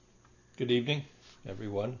Good evening,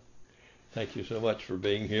 everyone. Thank you so much for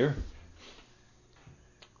being here.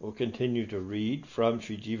 We'll continue to read from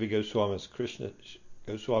Sri Jiva Goswami's Krishna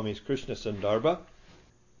Sandarbha,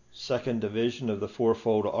 second division of the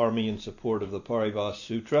Fourfold Army in support of the Paribhas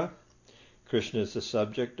Sutra. Krishna is the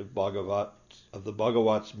subject of the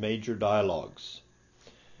Bhagavat's major dialogues.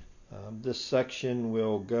 This section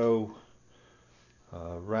will go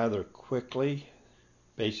rather quickly.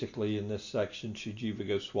 Basically, in this section, Sri Jiva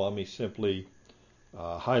Goswami simply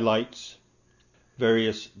highlights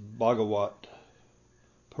various Bhagavat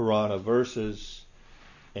Purana verses,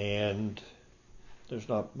 and there's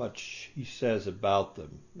not much he says about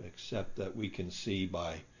them, except that we can see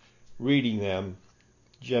by reading them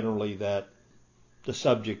generally that the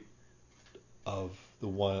subject of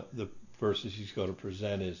the verses he's going to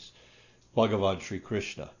present is Bhagavan Sri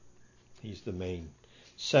Krishna. He's the main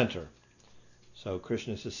center. So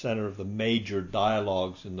Krishna is the center of the major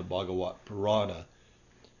dialogues in the Bhagavat Purana.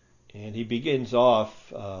 And he begins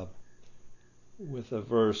off with a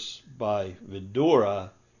verse by Vidura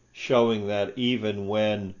showing that even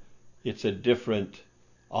when it's a different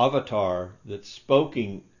avatar that's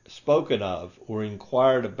spoken of or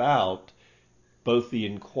inquired about, both the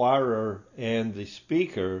inquirer and the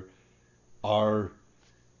speaker are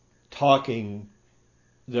talking,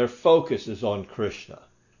 their focus is on Krishna.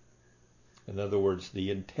 In other words, the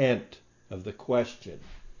intent of the question,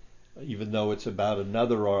 even though it's about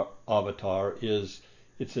another avatar,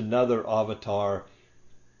 it's another avatar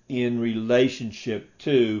in relationship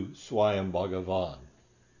to Swayam Bhagavan.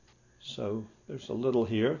 So there's a little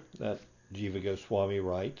here that Jiva Goswami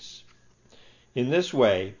writes. In this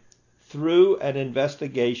way, through an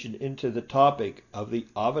investigation into the topic of the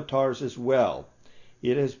avatars as well,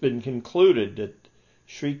 it has been concluded that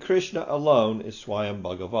Sri Krishna alone is Swayam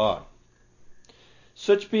Bhagavan.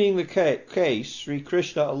 Such being the case, Sri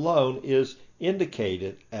Krishna alone is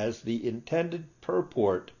indicated as the intended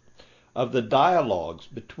purport of the dialogues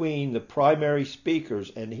between the primary speakers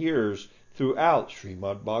and hearers throughout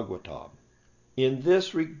Srimad Bhagavatam. In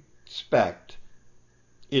this respect,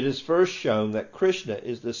 it is first shown that Krishna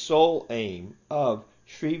is the sole aim of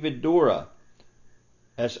Sri Vidura,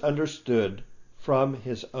 as understood from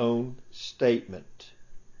his own statement.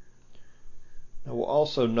 Now we'll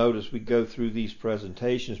also note as we go through these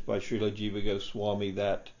presentations by Srila Jiva Goswami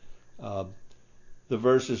that the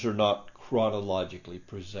verses are not chronologically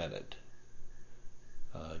presented.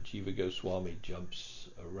 Jiva Goswami jumps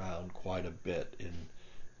around quite a bit in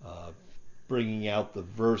bringing out the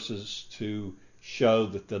verses to show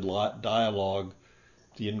that the dialogue,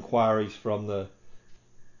 the inquiries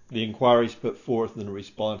put forth and the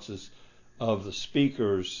responses of the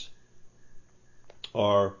speakers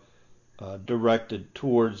are directed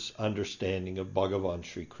towards understanding of Bhagavan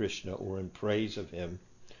Sri Krishna, or in praise of him,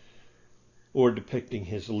 or depicting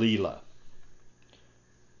his Leela.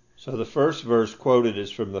 So the first verse quoted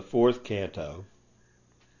is from the 4th canto,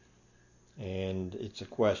 and it's a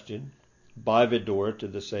question by Vidura to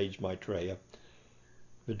the sage Maitreya.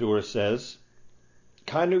 Vidura says,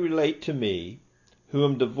 "Kindly relate to me, who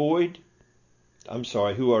are devoted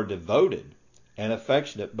and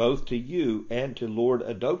affectionate both to you and to Lord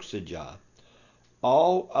Adoksaja,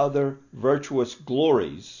 all other virtuous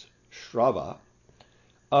glories, Shrava,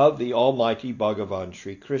 of the Almighty Bhagavan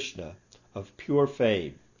Sri Krishna, of pure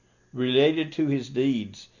fame, related to his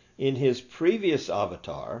deeds in his previous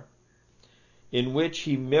avatar, in which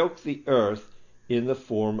he milked the earth in the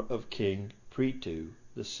form of King Prithu,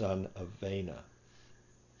 the son of Vena."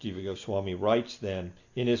 Jiva Goswami writes then,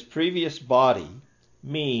 in his previous body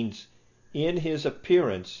means in his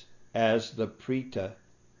appearance as the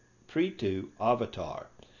Prithu avatar,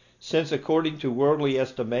 since according to worldly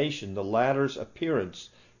estimation the latter's appearance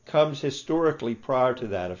comes historically prior to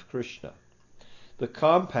that of Krishna. The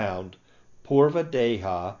compound Purva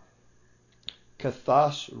Deha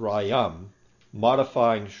Kathasrayam,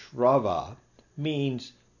 modifying Shrava,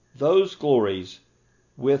 means those glories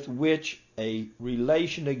with which a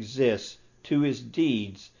relation exists to his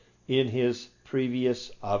deeds in his previous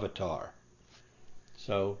avatar.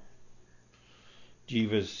 So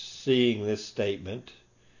Jiva's seeing this statement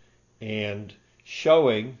and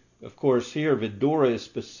showing, of course, here Vidura is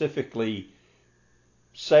specifically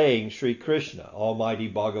saying Sri Krishna, Almighty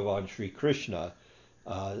Bhagavan Sri Krishna,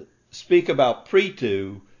 speak about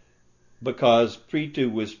Prithu because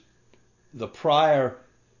Prithu was the prior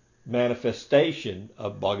manifestation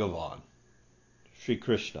of Bhagavan Sri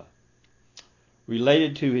Krishna,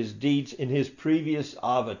 related to his deeds in his previous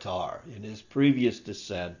avatar, in his previous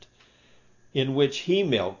descent, in which he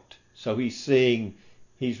milked. So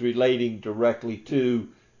he's relating directly to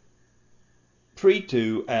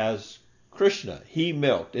Prithu as Krishna, he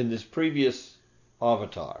milked in this previous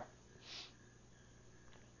avatar.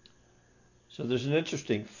 So there's an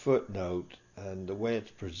interesting footnote, and the way it's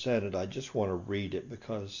presented, I just want to read it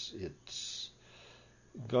because it's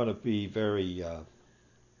going to be very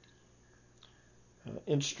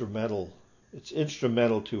instrumental. It's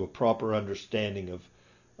instrumental to a proper understanding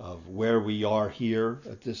of where we are here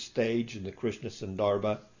at this stage in the Krishna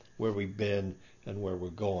Sandarbha, where we've been and where we're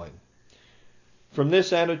going. From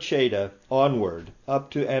this Anucheta onward,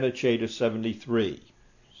 up to Anucheta 73.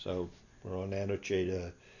 So we're on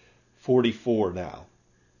Anucheta 44 now.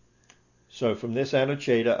 So from this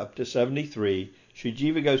Anucheta up to 73, Sri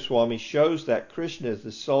Jiva Goswami shows that Krishna is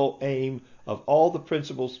the sole aim of all the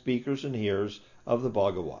principal speakers and hearers of the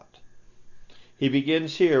Bhagavat. He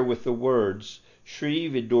begins here with the words Sri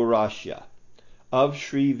Vidurasya, of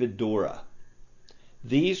Sri Vidura.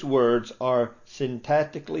 These words are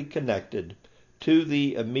syntactically connected to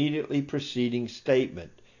the immediately preceding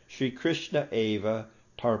statement, Sri Krishna eva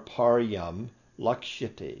tarparyam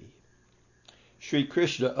lakshyate. Sri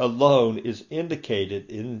Krishna alone is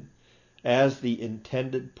indicated as the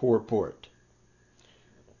intended purport.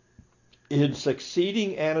 In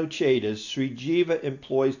succeeding Anuchetas, Sri Jiva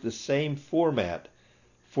employs the same format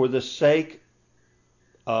for the sake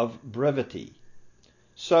of brevity.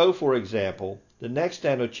 So, for example, the next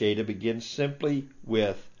Anucheta begins simply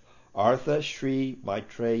with Artha Sri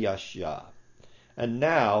Maitreyasya, and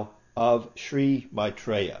now of Sri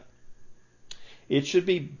Maitreya. It should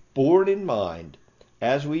be borne in mind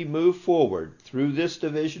as we move forward through this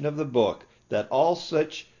division of the book that all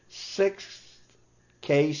such sixth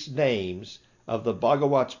case names of the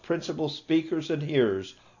Bhagavat's principal speakers and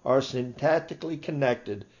hearers are syntactically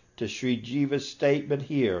connected to Sri Jiva's statement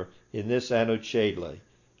here in this Anucheta,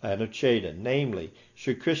 namely,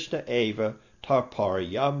 Sri Krishna eva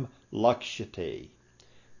tarparyam lakshyate.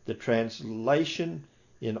 The translation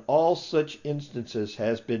in all such instances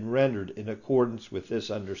has been rendered in accordance with this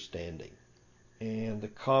understanding. And the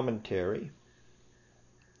commentary,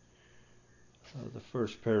 the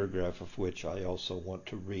first paragraph of which I also want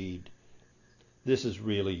to read. This is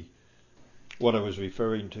really what I was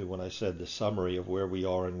referring to when I said the summary of where we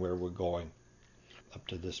are and where we're going up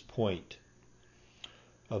to this point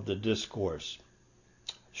of the discourse.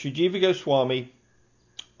 Sri Jiva Goswami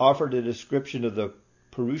offered a description of the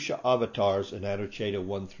Purusha avatars in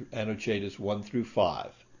Anuchetas 1 through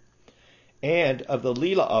 5, and of the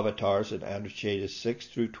Leela avatars in Anuchetas 6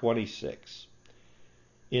 through 26.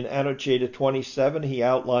 In Anucheta 27, he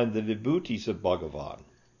outlined the vibhutis of Bhagavan.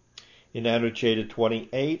 In Anucheta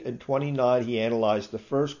 28 and 29, he analyzed the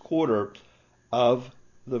first quarter of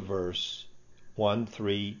the verse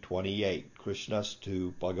 1:3:28,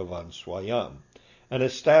 Krishnastu Bhagavan Swayam, and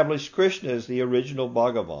established Krishna as the original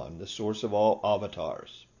Bhagavan, the source of all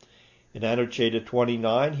avatars. In Anucheta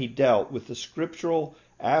 29, he dealt with the scriptural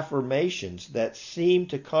affirmations that seem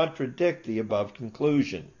to contradict the above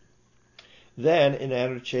conclusion. Then, in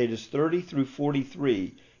Anuchetas 30 through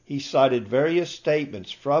 43, he cited various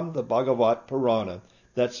statements from the Bhagavat Purana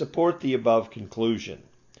that support the above conclusion.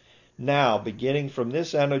 Now, beginning from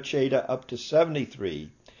this Anucheta up to 73,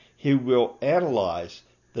 he will analyze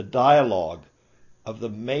the dialogues of the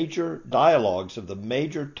major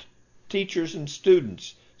teachers and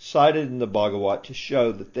students cited in the Bhagavat to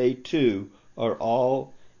show that they too are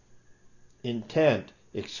all intent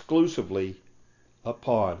exclusively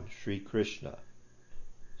upon Sri Krishna.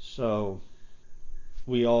 So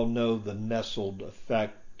we all know the nestled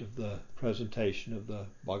effect of the presentation of the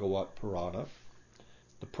Bhagavat Purana.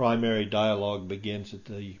 The primary dialogue begins at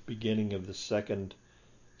the beginning of the second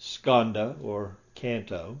skanda or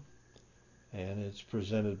canto, and it's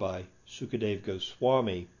presented by Sukadeva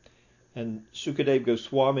Goswami. And Sukadeva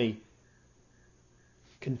Goswami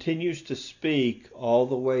continues to speak all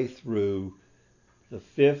the way through the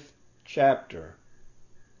 5th chapter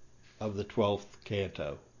of the 12th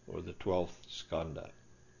canto, or the 12th skanda.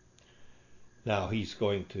 Now he's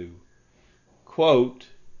going to quote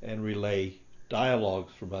and relay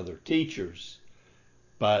dialogues from other teachers,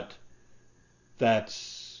 but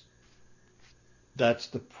that's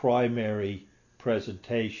the primary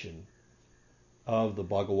presentation of the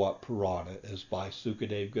Bhagavat Purana as by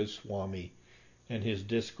Sukadeva Goswami and his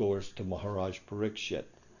discourse to Maharaj Parikshit.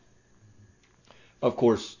 Of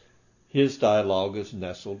course, his dialogue is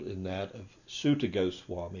nestled in that of Suta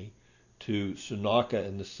Goswami to Sunaka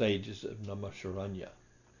and the sages of Namasharanya.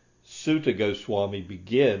 Suta Goswami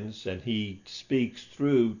begins and he speaks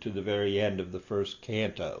through to the very end of the first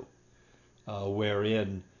canto,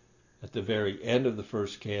 wherein at the very end of the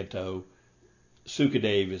first canto,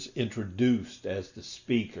 Sukadeva is introduced as the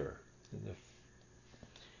speaker.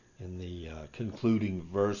 in the concluding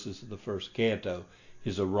verses of the first canto,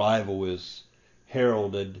 his arrival is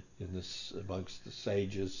heralded in this amongst the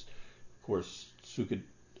sages. Of course,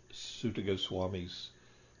 Suta Goswami's,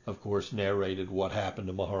 of course, narrated what happened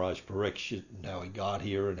to Maharaj Parikshit and how he got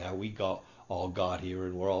here and how we all got here,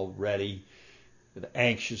 and we're all ready and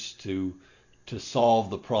anxious to solve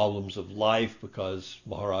the problems of life because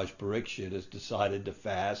Maharaj Parikshit has decided to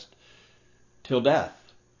fast till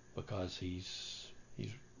death because he's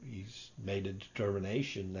made a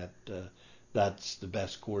determination that that's the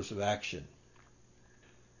best course of action.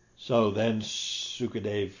 So then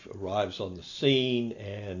Sukadev arrives on the scene,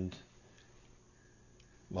 and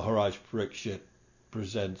Maharaj Parikshit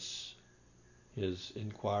presents his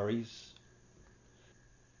inquiries.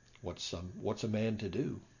 What's a man to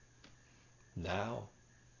do now?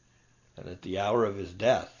 And at the hour of his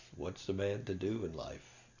death, what's the man to do in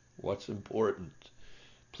life? What's important?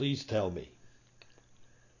 Please tell me.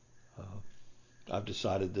 I've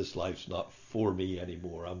decided this life's not for me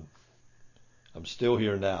anymore. I'm still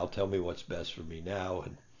here now. Tell me what's best for me now,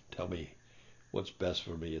 and tell me what's best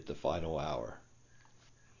for me at the final hour.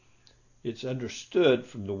 It's understood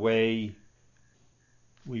from the way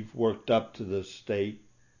we've worked up to the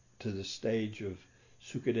stage of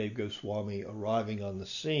Sukadev Goswami arriving on the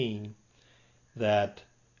scene that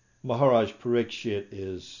Maharaj Parikshit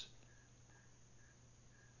is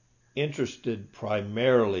interested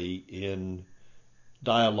primarily in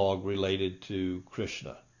dialogue related to Krishna.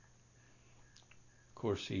 Of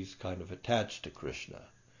course, he's kind of attached to Krishna.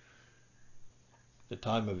 At the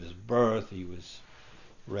time of his birth, he was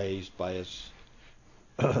raised by his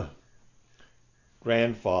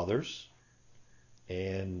grandfathers,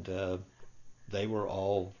 and they were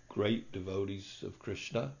all great devotees of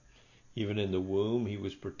Krishna. Even in the womb, he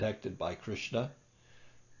was protected by Krishna.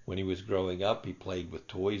 When he was growing up, he played with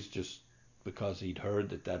toys just because he'd heard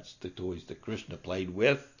that that's the toys that Krishna played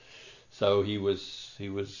with. So he was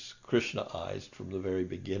Krishnaized from the very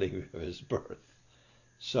beginning of his birth.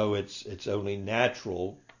 So it's only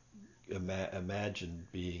natural, imagine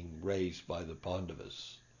being raised by the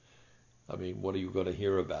Pandavas. I mean, what are you going to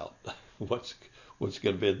hear about? What's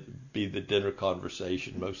going to be the dinner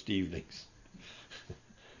conversation most evenings?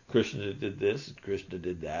 Krishna did this and Krishna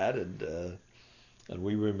did that, and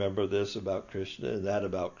we remember this about Krishna and that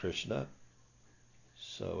about Krishna.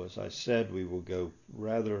 So as I said, we will go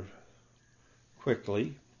rather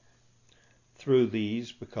quickly through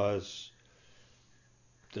these because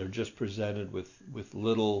they're just presented with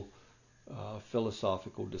little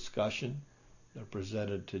philosophical discussion. They're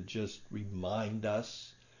presented to just remind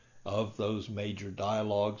us of those major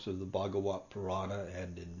dialogues of the Bhagavat Purana,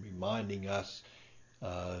 and in reminding us,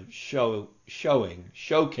 showcasing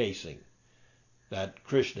that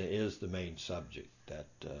Krishna is the main subject, that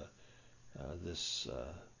this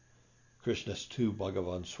Krishna's tu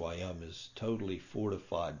Bhagavan Swayam is totally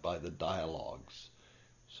fortified by the dialogues.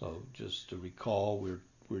 So just to recall,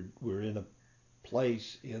 we're in a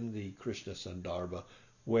place in the Krishna Sandarbha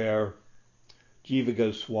where Jiva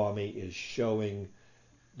Goswami is showing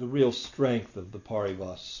the real strength of the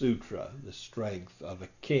Parivas Sutra, the strength of a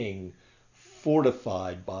king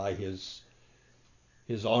fortified by his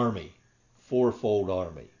army, fourfold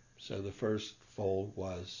army. So the first fold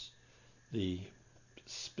was the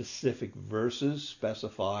specific verses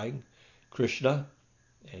specifying Krishna,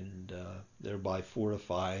 and thereby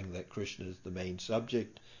fortifying that Krishna is the main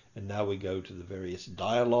subject. And now we go to the various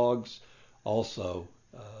dialogues, also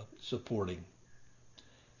supporting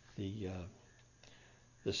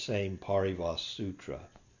the same Parivas Sutra.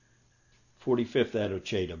 45th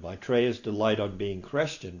Anucheda, Maitreya's delight on being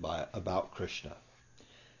questioned about Krishna.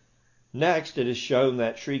 Next, it is shown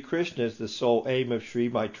that Sri Krishna is the sole aim of Sri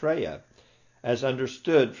Maitreya, as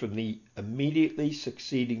understood from the immediately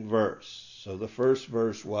succeeding verse. So the first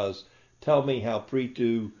verse was, tell me how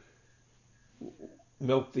Prithu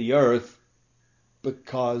milked the earth,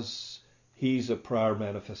 because he's a prior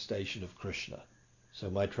manifestation of Krishna. So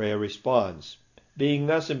Maitreya responds, being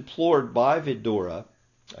thus implored by Vidura,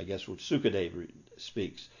 I guess what Sukadeva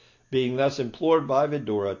speaks, being thus implored by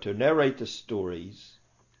Vidura to narrate the stories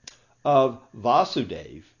of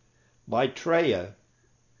Vasudeva, Maitreya,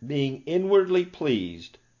 being inwardly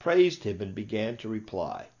pleased, praised him and began to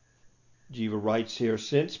reply. Jiva writes here,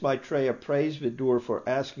 since Maitreya praised Vidura for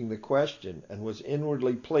asking the question and was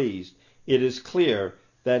inwardly pleased, it is clear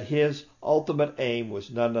that his ultimate aim was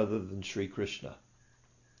none other than Sri Krishna.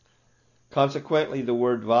 Consequently, the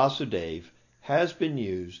word Vasudeva has been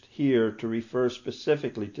used here to refer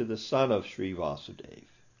specifically to the son of Sri Vasudeva.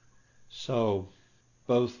 So,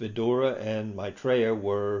 both Vidura and Maitreya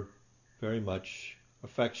were very much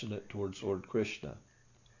affectionate towards Lord Krishna.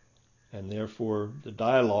 And therefore the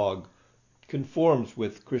dialogue conforms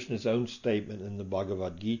with Krishna's own statement in the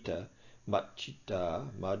Bhagavad Gita, Matchita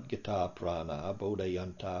Madgata Prana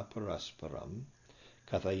Bodhayanta Parasparam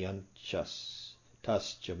Kathayanchas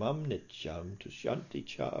Taschamam Nityam Tushanti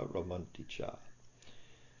Cha Ramanti Cha.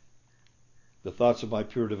 The thoughts of my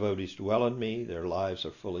pure devotees dwell in me, their lives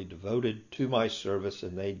are fully devoted to my service,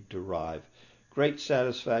 and they derive great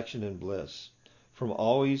satisfaction and bliss from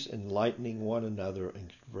always enlightening one another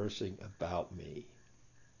and conversing about me.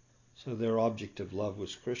 So their object of love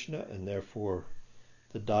was Krishna, and therefore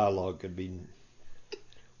the dialogue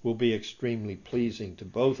will be extremely pleasing to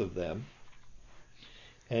both of them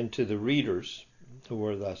and to the readers who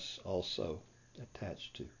are thus also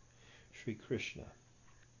attached to Sri Krishna,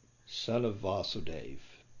 son of Vasudeva.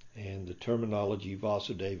 And the terminology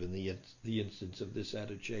Vasudeva in the instance of this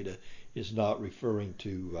Anucheta is not referring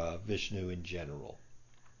to Vishnu in general.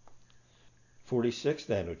 46th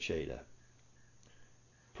Anucheta.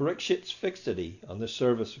 Parikshit's fixity on the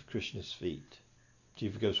service of Krishna's feet.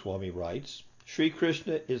 Jiva Goswami writes, Sri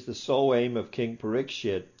Krishna is the sole aim of King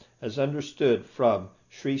Parikshit as understood from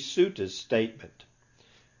Sri Sutta's statement.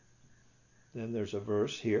 Then there's a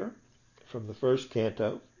verse here from the first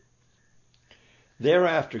canto.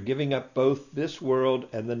 Thereafter, giving up both this world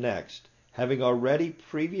and the next, having already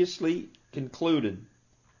previously concluded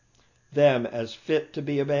them as fit to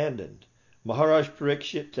be abandoned, Maharaj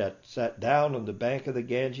Parikshit sat down on the bank of the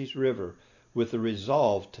Ganges River with the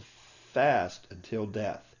resolve to fast until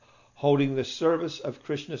death, holding the service of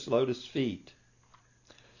Krishna's lotus feet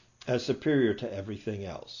as superior to everything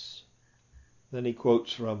else. Then he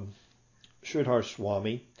quotes from Sridhar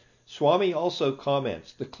Swami. Swami also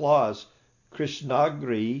comments, the clause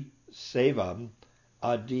Krishnagri Sevam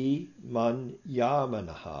Adi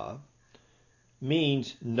Manyamanaha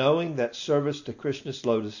means knowing that service to Krishna's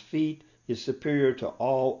lotus feet is superior to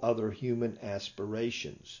all other human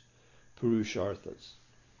aspirations, Purusharthas.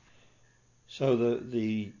 So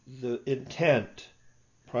the intent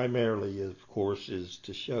primarily, of course, is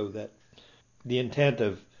to show that the intent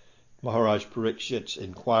of Maharaj Parikshit's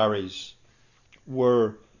inquiries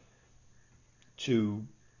were to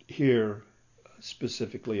hear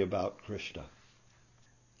specifically about Krishna.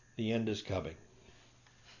 The end is coming.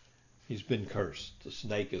 He's been cursed. The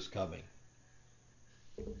snake is coming.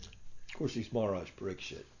 Of course, he's Maharaj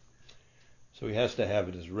Parikshit. So he has to have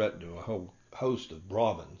in his retinue a whole host of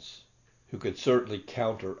Brahmins who could certainly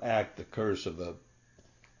counteract the curse of a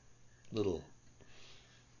little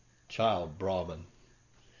child Brahmin.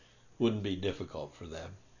 Wouldn't be difficult for them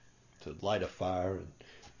to light a fire and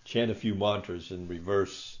chant a few mantras and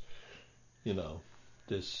reverse,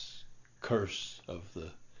 this curse of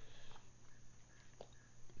the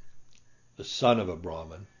son of a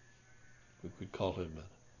Brahmin. We could call him an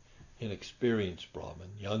inexperienced Brahmin,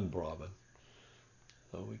 young Brahmin.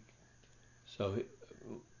 So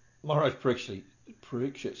Maharaj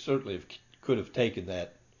Parikshit certainly could have taken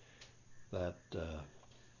that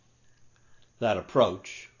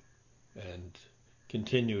approach and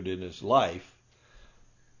continued in his life,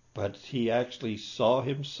 but he actually saw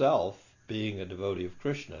himself being a devotee of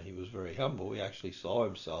Krishna. He was very humble. He actually saw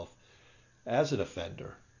himself as an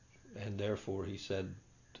offender, and therefore he said,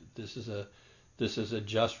 "This is a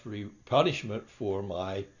just punishment for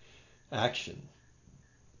my action.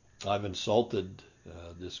 I've insulted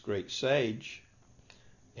this great sage,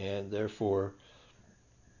 and therefore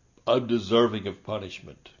undeserving of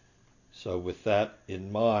punishment." So with that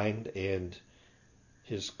in mind, and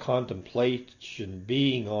his contemplation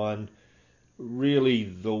being on really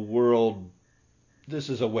the world, this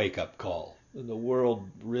is a wake-up call. The world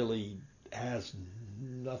really has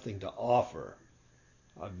nothing to offer.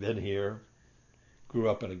 I've been here, grew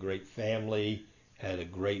up in a great family, had a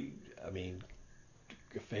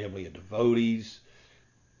family of devotees.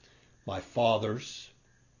 My fathers,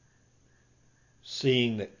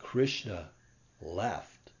 seeing that Krishna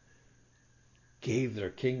left, gave their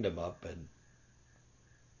kingdom up and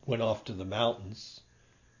went off to the mountains,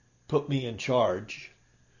 put me in charge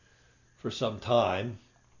for some time,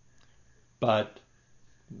 but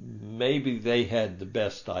maybe they had the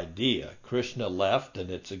best idea. Krishna left, and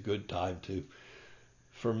it's a good time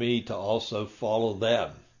for me to also follow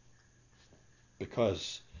them,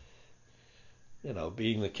 because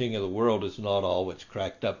being the king of the world is not all it's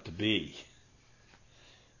cracked up to be.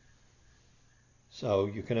 So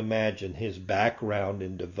you can imagine his background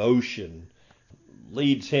in devotion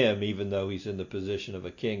leads him, even though he's in the position of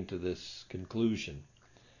a king, to this conclusion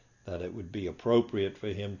that it would be appropriate for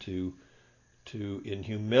him to in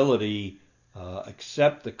humility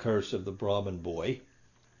accept the curse of the Brahmin boy,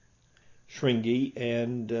 Shringi,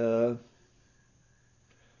 and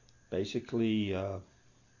basically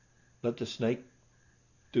let the snake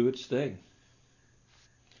do its thing.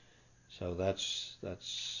 So that's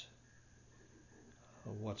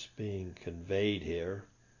what's being conveyed here.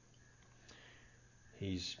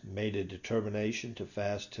 He's made a determination to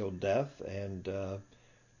fast till death and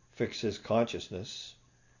fix his consciousness.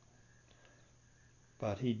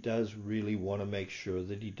 But he does really want to make sure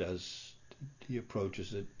that he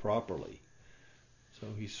approaches it properly. So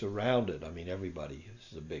he's surrounded. I mean, everybody.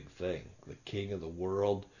 This is a big thing. The king of the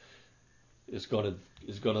world is going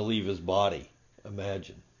to leave his body.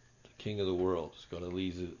 Imagine, the king of the world is going to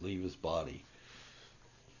leave his body.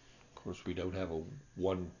 Of course, we don't have a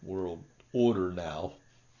one world order now.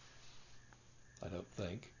 I don't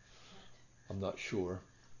think. I'm not sure,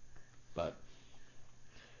 but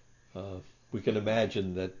we can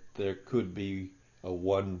imagine that there could be a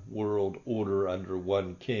one world order under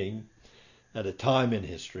one king at a time in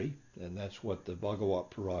history, and that's what the Bhagavat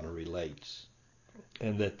Purana relates.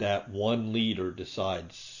 And that one leader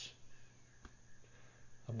decides,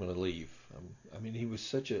 I'm going to leave. I mean, he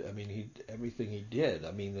was everything he did.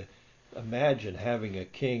 I mean, imagine having a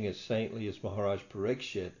king as saintly as Maharaj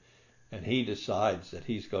Parikshit, and he decides that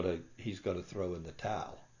he's going to throw in the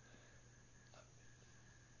towel.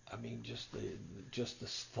 I mean, just the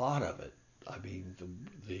thought of it. I mean,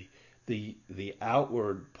 the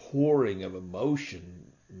outward pouring of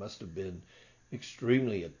emotion must have been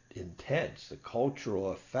extremely intense. The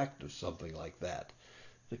cultural effect of something like that.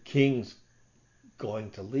 The king's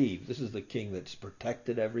going to leave. This is the king that's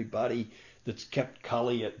protected everybody, that's kept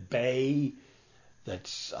Kali at bay.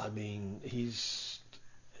 He's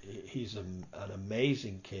an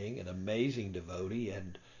amazing king, an amazing devotee,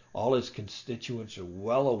 and all his constituents are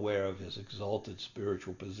well aware of his exalted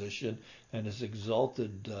spiritual position and his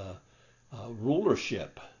exalted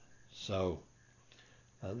rulership. So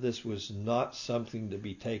this was not something to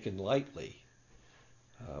be taken lightly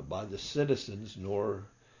by the citizens, nor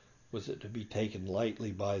was it to be taken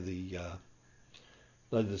lightly by the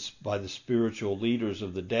spiritual leaders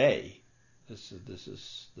of the day. This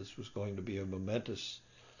was going to be a momentous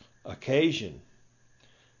occasion.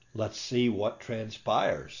 Let's see what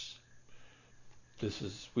transpires.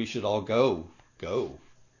 We should all go.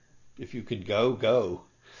 If you can go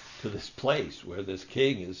to this place where this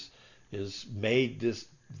king is made this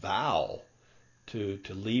vow to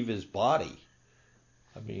leave his body.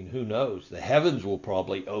 I mean, who knows? The heavens will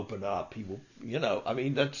probably open up. He will,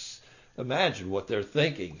 imagine what they're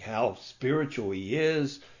thinking, how spiritual he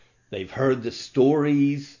is. They've heard the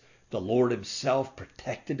stories. The Lord himself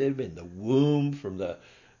protected him in the womb from the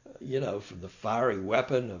fiery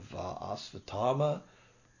weapon of Asvatthama.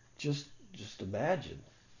 Just imagine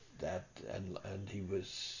that, and he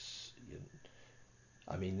was.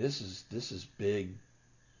 This is big.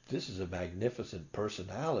 This is a magnificent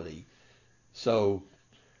personality. So,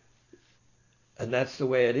 and that's the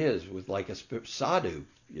way it is with like a sadhu.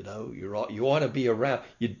 You want to be around.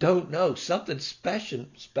 You don't know, something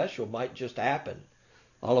special might just happen.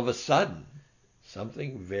 All of a sudden,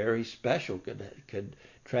 something very special could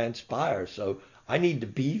transpire. So I need to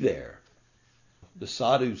be there. The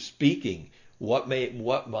sadhu speaking. What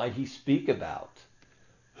might he speak about?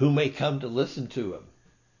 Who may come to listen to him?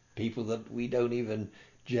 People that we don't even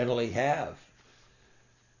generally have.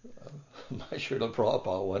 My Srila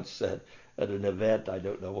Prabhupada once said at an event, I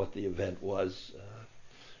don't know what the event was,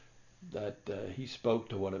 that he spoke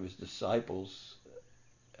to one of his disciples,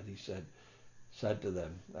 and he said to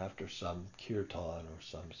them after some kirtan or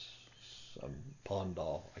some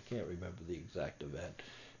pandal, I can't remember the exact event,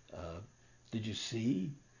 did you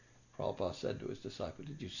see? Prabhupada said to his disciple,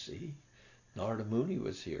 did you see? Narada Muni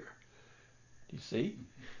was here. Do you see?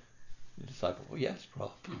 The disciple, oh yes,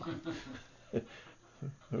 Prabhupada.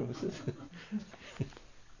 Where was this?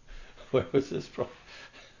 Where was this from?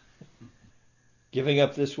 Giving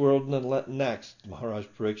up this world and the next, Maharaj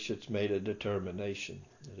Parikshit's made a determination,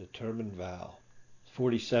 a determined vow.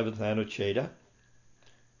 47th Anucheda.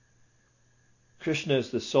 Krishna is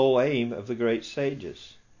the sole aim of the great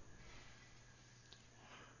sages.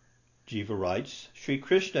 Jiva writes, Sri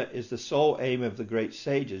Krishna is the sole aim of the great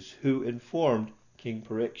sages who informed King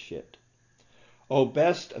Parikshit. O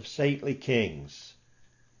best of saintly kings,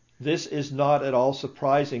 this is not at all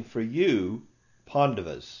surprising for you,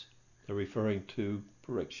 Pandavas, they're referring to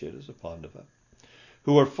Parikshit as a Pandava,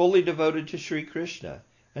 who are fully devoted to Sri Krishna,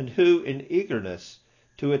 and who, in eagerness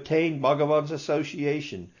to attain Bhagavan's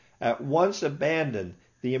association, at once abandon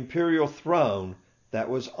the imperial throne that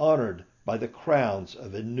was honored by the crowns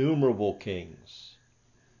of innumerable kings.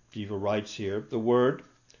 Jiva writes here, the word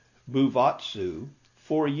Bhuvatsu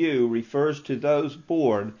for you refers to those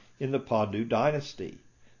born in the Pandu dynasty.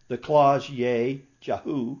 the clause Ye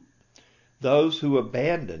Jahu, those who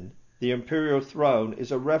abandon the imperial throne,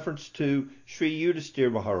 is a reference to Sri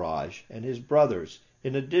Yudhisthira Maharaj and his brothers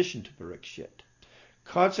in addition to Parikshit.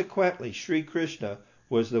 Consequently, Sri Krishna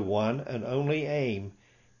was the one and only aim,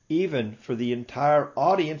 even for the entire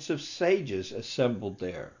audience of sages assembled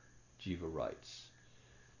there, Jiva writes.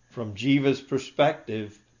 From Jiva's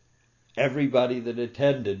perspective, everybody that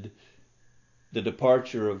attended the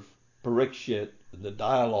departure of Parikshit, the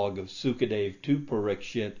dialogue of Sukadev to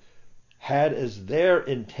Parikshit, had as their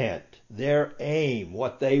intent, their aim,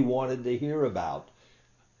 what they wanted to hear about,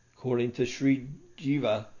 according to Sri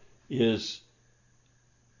Jiva, is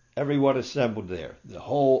everyone assembled there, the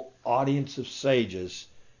whole audience of sages.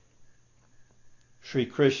 Sri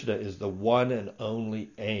Krishna is the one and only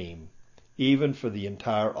aim, even for the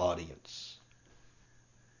entire audience.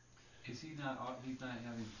 Is he's not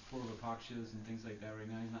having Purva-pakshas and things like that right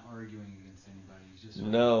now? He's not arguing against anybody. He's just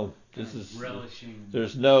no. This is relishing.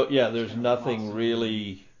 There's nothing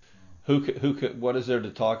really. What is there to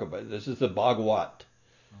talk about? This is the Bhagavat.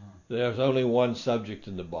 There's only one subject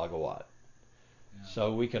in the Bhagavat. Yeah.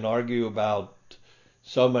 So we can argue about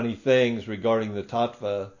so many things regarding the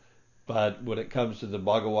Tattva, but when it comes to the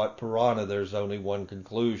Bhagavat Purana, there's only one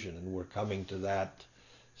conclusion, and we're coming to that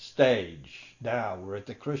stage. Now we're at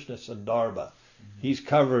the Krishna Sandarbha. Mm-hmm. He's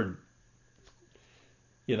covered,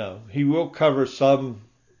 he will cover some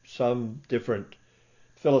different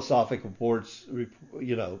philosophical points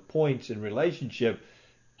in relationship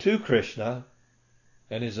to Krishna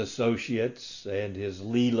and his associates and his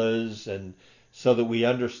leelas, and so that we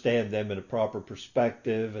understand them in a proper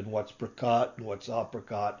perspective, and what's prakat and what's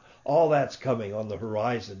aprakat. All that's coming on the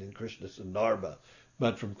horizon in Krishna Sandarbha.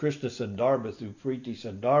 But from Krishna Sandarbha through Priti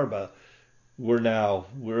Sandarbha, we're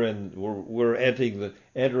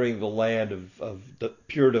entering the land of the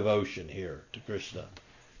pure devotion here to Krishna.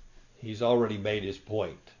 He's already made his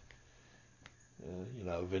point.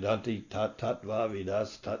 Vedanti tattva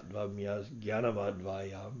vidas tattvamyas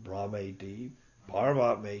gyanamadvayam brahmeti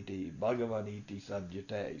paramatmeti bhagavaniti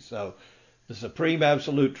sadhyate. So the supreme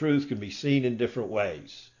absolute truth can be seen in different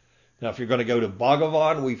ways. Now, if you're going to go to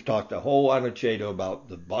Bhagavan, we've talked a whole Anucheta about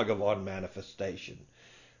the Bhagavan manifestation.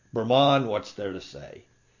 Brahman, what's there to say?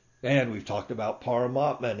 And we've talked about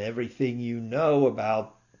Paramatma and everything you know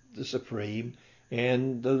about the Supreme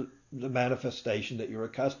and the manifestation that you're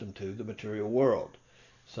accustomed to, the material world.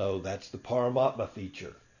 So that's the Paramatma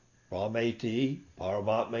feature. Brahmeti,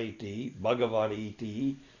 Paramatmeti,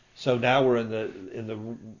 Bhagavan-iti. So now we're in the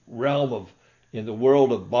world of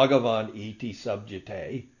Bhagavan-iti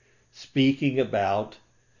subjite, speaking about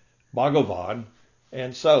Bhagavan.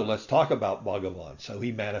 And so let's talk about Bhagavan. So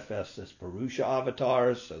he manifests as Purusha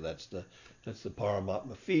avatars, so that's the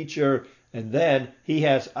Paramatma feature. And then he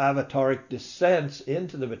has avataric descents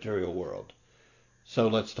into the material world. So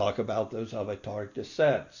let's talk about those avataric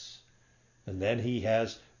descents. And then he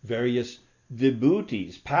has various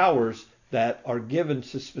vibhutis, powers that are given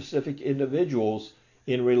to specific individuals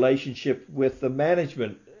in relationship with the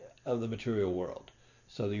management of the material world.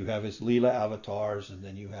 So you have his Leela avatars, and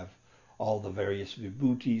then you have all the various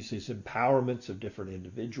vibhutis, his empowerments of different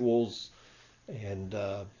individuals. And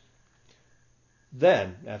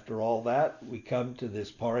then, after all that, we come to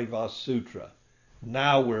this Parivas Sutra.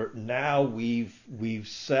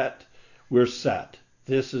 We're set.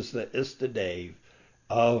 This is the Istadev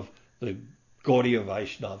of the Gaudiya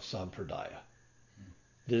Vaishnava Sampradaya.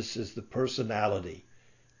 This is the personality.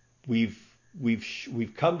 We've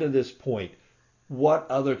come to this point.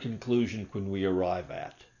 What other conclusion can we arrive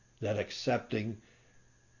at than accepting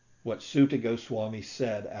what Sutta Goswami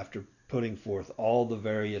said after putting forth all the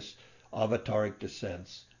various avataric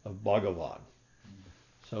descents of Bhagavan?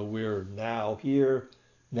 So we're now here.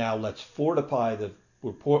 Now let's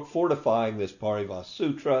we're fortifying this Parivas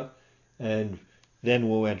Sutra, and then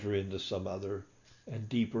we'll enter into some other and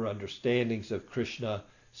deeper understandings of Krishna,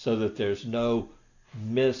 so that there's no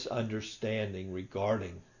misunderstanding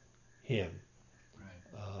regarding him.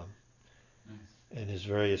 And his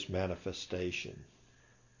various manifestations.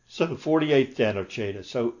 So the 48th Anucheta.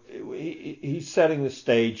 So he's setting the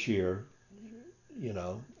stage here,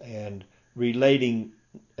 and relating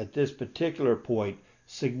at this particular point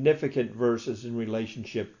significant verses in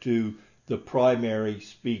relationship to the primary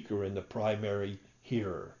speaker and the primary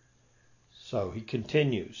hearer. So he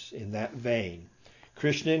continues in that vein.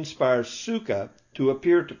 Krishna inspires Sukha to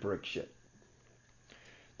appear to Parikshit.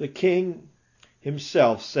 The king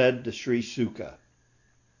himself said to Sri Sukha,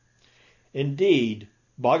 "Indeed,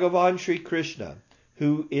 Bhagavan Sri Krishna,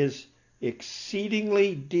 who is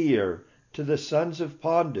exceedingly dear to the sons of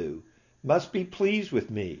Pandu, must be pleased with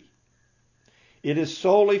me. It is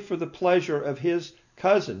solely for the pleasure of his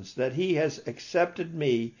cousins that he has accepted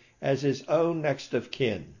me as his own next of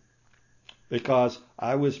kin, because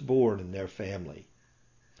I was born in their family.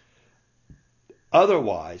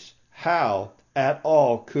 Otherwise, how at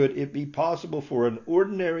all could it be possible for an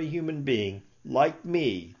ordinary human being like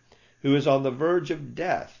me, who is on the verge of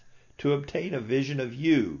death, to obtain a vision of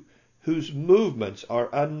you, whose movements are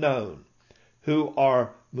unknown, who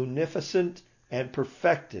are munificent and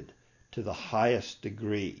perfected to the highest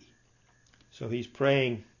degree? So he's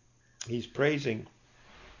praising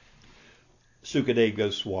Sukadeva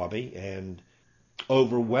Goswami, and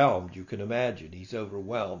overwhelmed, you can imagine. He's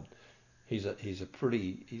overwhelmed. He's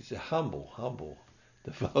a humble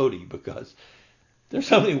devotee, because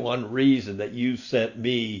there's only one reason that you sent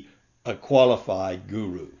me a qualified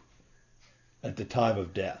guru at the time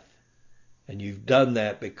of death. And you've done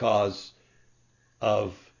that because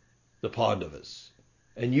of the Pandavas.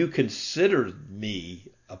 And you considered me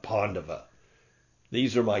a Pandava.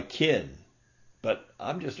 These are my kin, but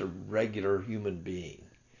I'm just a regular human being.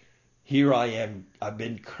 Here I am, I've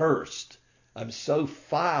been cursed. I'm so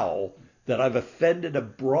foul that I've offended a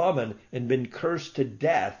Brahmin and been cursed to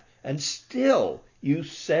death, and still you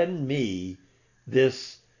send me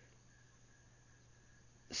this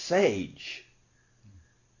sage.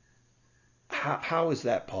 How is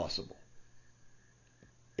that possible?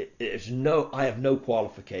 I have no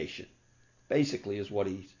qualification. Basically, is what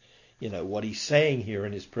he's saying here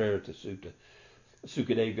in his prayer to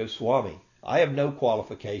Sukadeva Goswami. I have no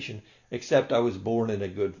qualification except I was born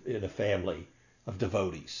in a family of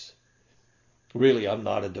devotees. Really, I'm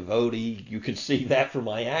not a devotee. You can see that from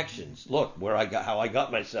my actions. Look how I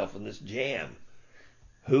got myself in this jam.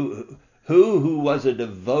 Who was a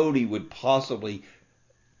devotee would possibly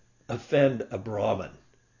offend a Brahmin,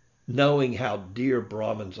 knowing how dear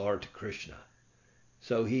Brahmins are to Krishna?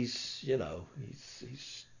 So he's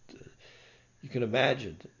you can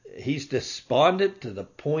imagine, he's despondent to the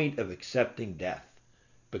point of accepting death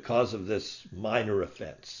because of this minor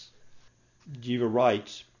offense. Jiva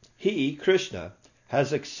writes, he, Krishna,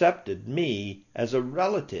 has accepted me as a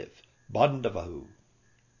relative, Bandava.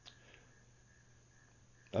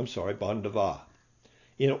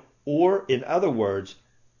 Or, in other words,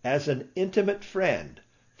 as an intimate friend,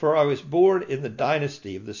 for I was born in the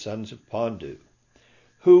dynasty of the sons of Pandu,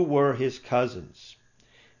 who were his cousins.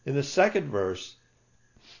 In the second verse,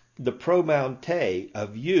 the pronoun te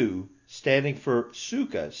of you, standing for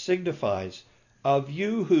Sukha, signifies of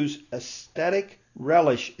you whose aesthetic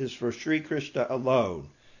relish is for Sri Krishna alone.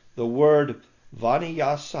 The word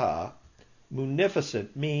vaniyasa,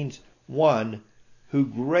 munificent, means one who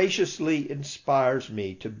graciously inspires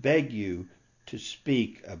me to beg you to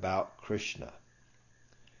speak about Krishna.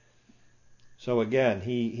 So again,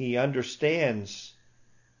 he understands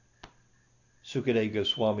Sukadeva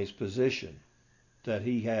Goswami's position, that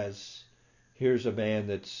here's a man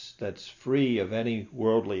that's free of any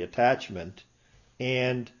worldly attachment,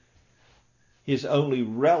 and his only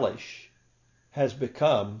relish has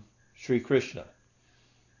become Sri Krishna.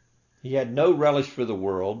 He had no relish for the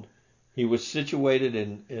world. He was situated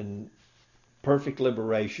in perfect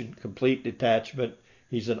liberation, complete detachment.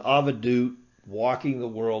 He's an avadut, walking the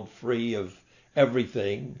world free of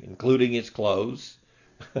everything, including his clothes.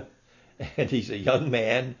 And he's a young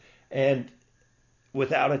man and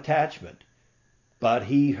without attachment. But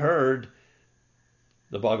he heard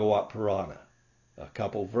the Bhagavat Purana, a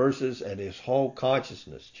couple verses, and his whole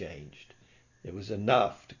consciousness changed. It was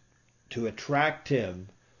enough to attract him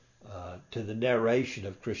to the narration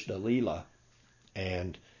of Krishna Lila,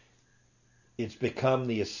 and it's become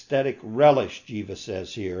the aesthetic relish, Jiva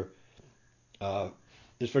says here,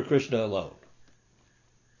 is for Krishna alone,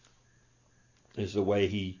 is the way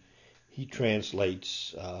he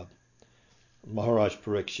translates Maharaj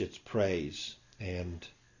Parikshit's praise and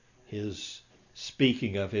his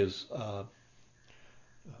speaking of his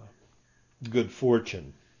good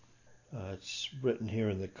fortune. It's written here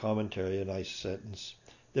in the commentary, a nice sentence.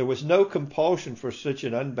 There was no compulsion for such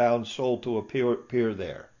an unbound soul to appear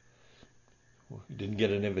there. He didn't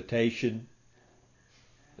get an invitation.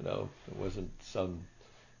 It wasn't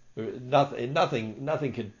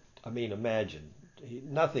nothing could, imagine.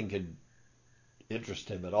 Nothing could interest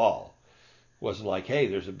him at all. It wasn't like, hey,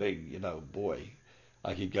 there's a big, boy,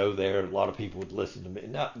 I could go there. A lot of people would listen to me.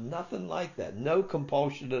 Nothing like that. No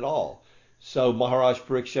compulsion at all. So Maharaj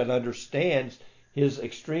Parikshit understands his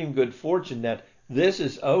extreme good fortune, that this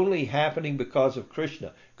is only happening because of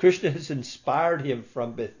Krishna. Krishna has inspired him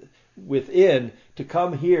from within to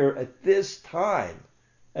come here at this time,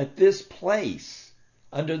 at this place,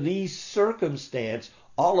 under these circumstances.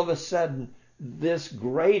 All of a sudden, this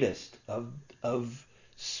greatest of of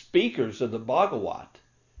speakers of the Bhagavat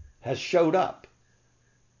has showed up.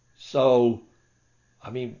 So,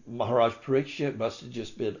 Maharaj Parikshit must have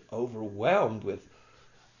just been overwhelmed with,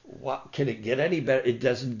 what can it get any better? It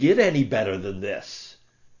doesn't get any better than this.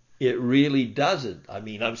 It really doesn't.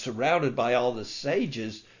 I'm surrounded by all the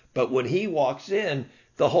sages, but when he walks in,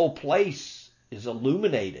 the whole place is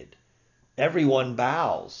illuminated. Everyone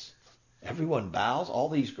bows. Everyone bows. All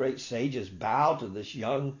these great sages bow to this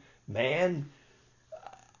young man.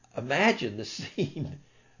 Imagine the scene.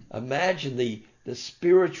 Imagine the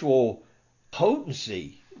spiritual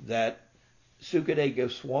potency that Sukadeva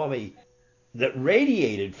Goswami, that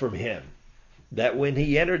radiated from him, that when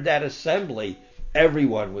he entered that assembly,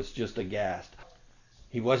 everyone was just aghast.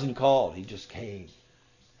 He wasn't called, he just came.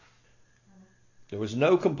 There was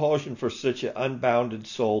no compulsion for such an unbounded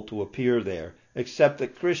soul to appear there, except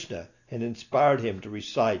that Krishna had inspired him to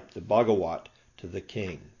recite the Bhagavat to the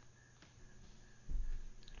king.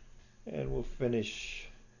 And we'll finish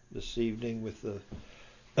this evening with the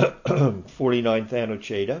 49th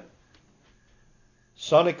Anucheta.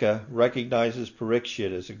 Sanika recognizes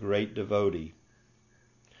Parikshit as a great devotee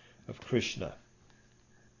of Krishna.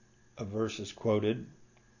 A verse is quoted,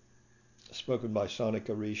 spoken by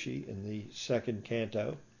Sanika Rishi in the second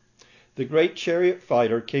canto. The great chariot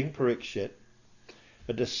fighter King Parikshit,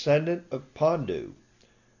 a descendant of Pandu,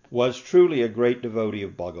 was truly a great devotee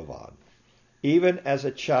of Bhagavan. Even as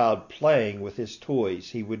a child playing with his toys,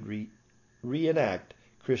 he would reenact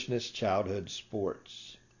Krishna's childhood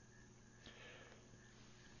sports.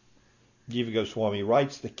 Jiva Goswami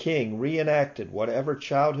writes, the king reenacted whatever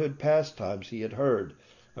childhood pastimes he had heard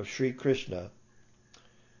of Sri Krishna,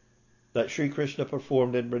 that Sri Krishna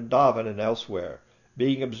performed in Vrindavan and elsewhere,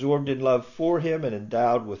 being absorbed in love for him and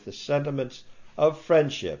endowed with the sentiments of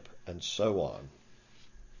friendship, and so on.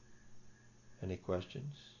 Any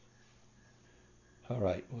questions? All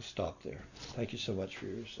right, we'll stop there. Thank you so much for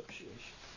your association.